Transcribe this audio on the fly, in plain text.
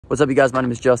What's up, you guys? My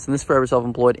name is Justin. This is Forever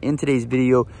Self-Employed. In today's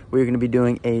video, we're going to be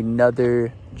doing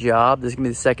another job. This is going to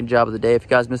be the second job of the day. If you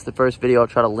guys missed the first video, I'll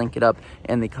try to link it up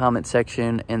in the comment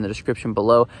section and the description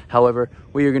below. However,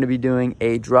 we are going to be doing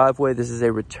a driveway. This is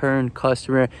a return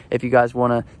customer. If you guys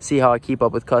want to see how I keep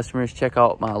up with customers, check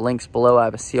out my links below. I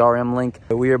have a CRM link.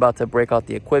 We are about to break out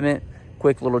the equipment,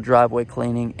 quick little driveway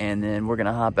cleaning, and then we're going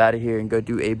to hop out of here and go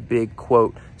do a big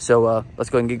quote. So let's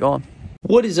go ahead and get going.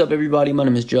 What is up, everybody? My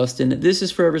name is Justin. This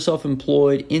is Forever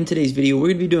Self-Employed. In today's video, we're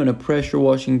going to be doing a pressure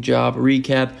washing job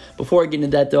recap. Before I get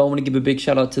into that, though, I want to give a big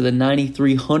shout out to the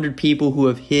 9,300 people who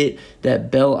have hit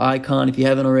that bell icon. If you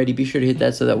haven't already, be sure to hit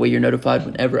that so that way you're notified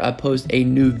whenever I post a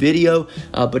new video.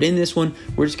 But in this one,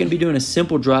 we're just going to be doing a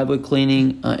simple driveway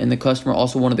cleaning, and the customer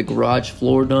also wanted the garage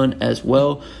floor done as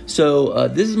well. So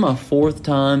this is my fourth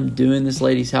time doing this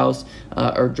lady's house,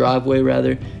 or driveway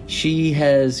rather. She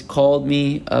has called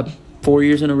me 4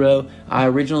 years in a row. I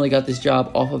originally got this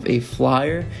job off of a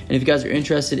flyer, and if you guys are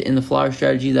interested in the flyer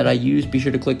strategy that I use, be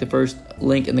sure to click the first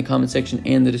link in the comment section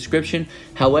and the description.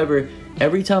 However,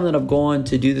 every time that I've gone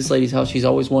to do this lady's house, she's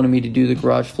always wanted me to do the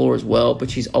garage floor as well,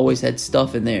 but she's always had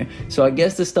stuff in there. So I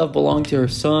guess the stuff belonged to her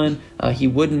son. He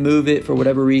wouldn't move it for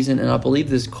whatever reason, and I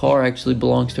believe this car actually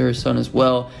belongs to her son as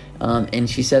well. And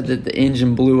she said that the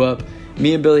engine blew up.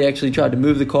 Me and Billy actually tried to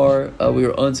move the car. We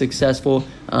were unsuccessful.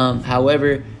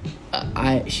 However,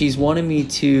 she's wanted me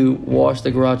to wash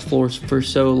the garage floors for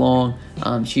so long.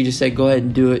 She just said go ahead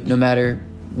and do it no matter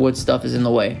what stuff is in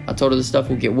the way. I told her the stuff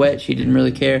will get wet. She didn't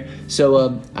really care.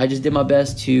 So I just did my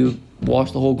best to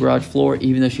wash the whole garage floor,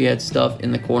 even though she had stuff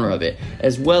in the corner of it.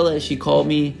 As well as she called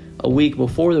me a week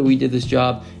before that we did this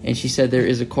job, and she said there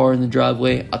is a car in the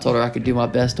driveway. I told her I could do my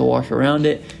best to wash around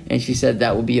it, and she said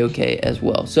that would be okay as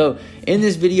well. So in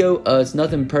this video, it's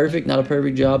nothing perfect, not a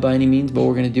perfect job by any means, but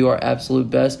we're going to do our absolute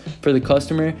best for the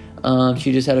customer.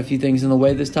 She just had a few things in the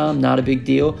way this time, not a big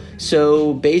deal.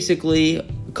 So basically,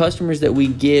 customers that we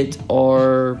get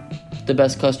are the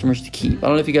best customers to keep. I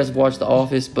don't know if you guys have watched The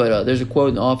Office, but there's a quote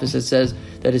in The Office that says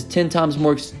that it's 10 times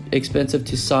more expensive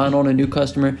to sign on a new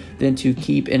customer than to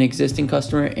keep an existing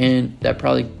customer, and that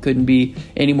probably couldn't be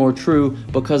any more true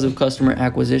because of customer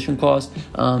acquisition costs.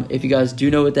 If you guys do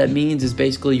know what that means, it's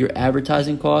basically your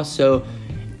advertising costs. So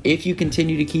if you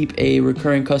continue to keep a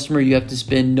recurring customer, you have to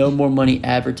spend no more money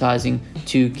advertising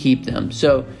to keep them.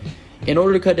 So in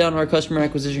order to cut down our customer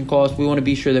acquisition costs, we want to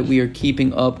be sure that we are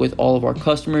keeping up with all of our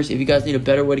customers. If you guys need a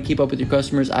better way to keep up with your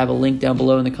customers, I have a link down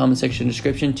below in the comment section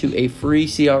description to a free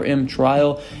CRM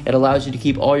trial. It allows you to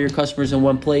keep all your customers in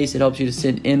one place. It helps you to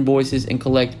send invoices and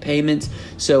collect payments.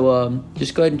 So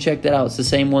just go ahead and check that out. It's the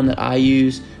same one that I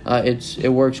use.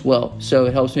 It works well. So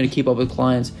it helps me to keep up with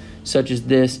clients such as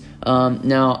this.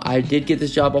 Now, I did get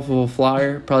this job off of a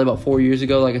flyer probably about 4 years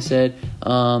ago. Like I said,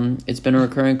 it's been a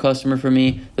recurring customer for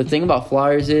me. The thing about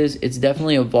flyers is it's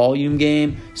definitely a volume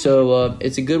game. So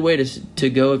it's a good way to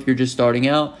go if you're just starting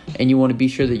out and you want to be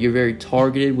sure that you're very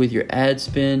targeted with your ad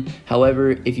spend.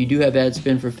 However, if you do have ad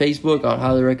spend for Facebook, I'd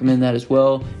highly recommend that as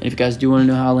well. And if you guys do want to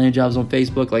know how I land jobs on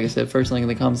Facebook, like I said, first link in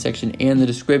the comment section and the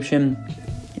description.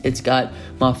 It's got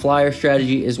my flyer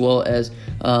strategy as well as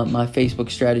my Facebook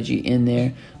strategy in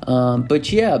there.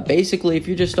 But yeah, basically, if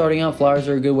you're just starting out, flyers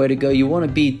are a good way to go. You want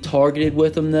to be targeted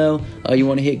with them, though. You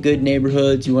want to hit good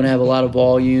neighborhoods. You want to have a lot of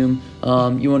volume.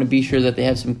 You want to be sure that they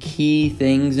have some key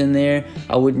things in there.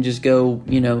 I wouldn't just go,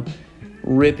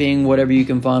 ripping whatever you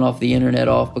can find off the internet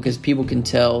off, because people can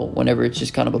tell whenever it's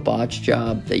just kind of a botched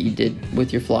job that you did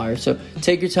with your flyer. So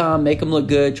take your time, make them look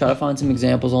good, try to find some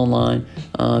examples online,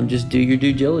 just do your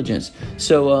due diligence.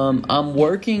 So I'm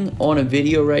working on a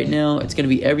video right now. It's going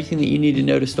to be everything that you need to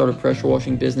know to start a pressure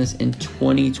washing business in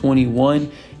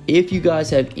 2021. If you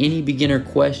guys have any beginner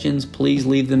questions, please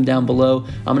leave them down below.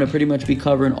 I'm going to pretty much be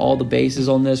covering all the bases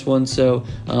on this one. So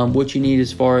what you need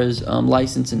as far as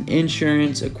license and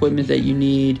insurance, equipment that you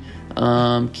need,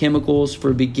 chemicals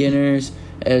for beginners,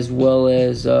 as well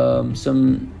as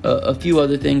a few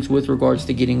other things with regards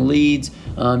to getting leads,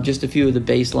 just a few of the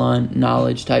baseline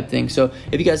knowledge type things. So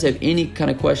if you guys have any kind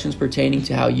of questions pertaining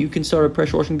to how you can start a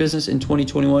pressure washing business in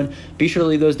 2021, be sure to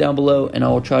leave those down below, and I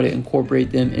will try to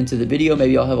incorporate them into the video.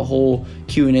 Maybe I'll have a whole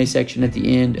Q&A section at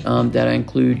the end that I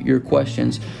include your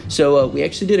questions. So we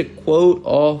actually did a quote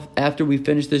off after we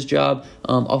finished this job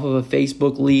off of a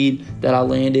Facebook lead that I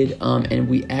landed, and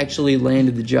we actually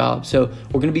landed the job. So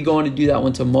we're going to be going to do that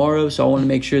one tomorrow. So I want to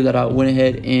make sure that I went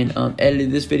ahead and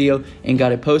edited this video and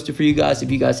got it posted for you guys. If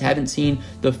you guys haven't seen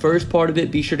the first part of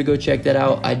it, be sure to go check that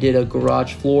out. I did a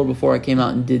garage floor before I came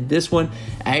out and did this one.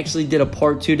 I actually did a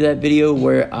part 2 to that video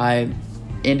where I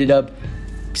ended up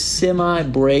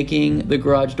semi-breaking the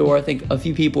garage door. I think a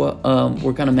few people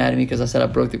were kind of mad at me because I said I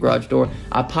broke the garage door.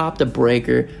 I popped a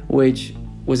breaker, which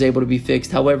was able to be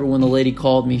fixed. However, when the lady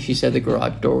called me, she said the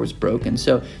garage door was broken.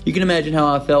 So you can imagine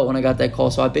how I felt when I got that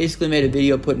call. So I basically made a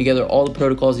video putting together all the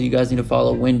protocols that you guys need to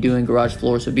follow when doing garage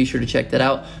floors. So be sure to check that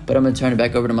out. But I'm going to turn it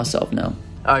back over to myself now.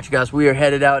 All right, you guys, we are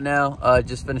headed out now.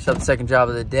 Just finished up the second job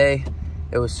of the day.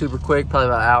 It was super quick, probably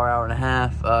about an hour and a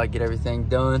half. Get everything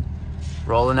done.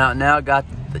 Rolling out now. Got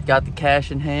the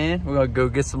cash in hand. We're going to go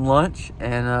get some lunch.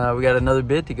 And we got another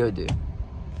bit to go do.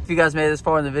 If you guys made it this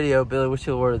far in the video, Billy, what's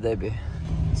your word of the day be?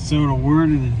 So the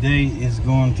word of the day is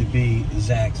going to be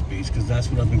Zaxby's, because that's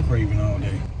what I've been craving all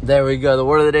day. There we go. The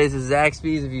word of the day is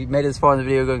Zaxby's. If you made it this far in the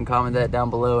video, go ahead and comment that down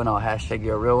below, and I'll hashtag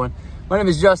you a real one. My name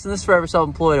is Justin. This is Forever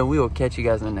Self-Employed, and we will catch you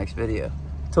guys in the next video.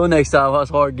 Till next time,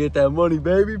 hustle hard, get that money,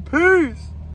 baby. Peace.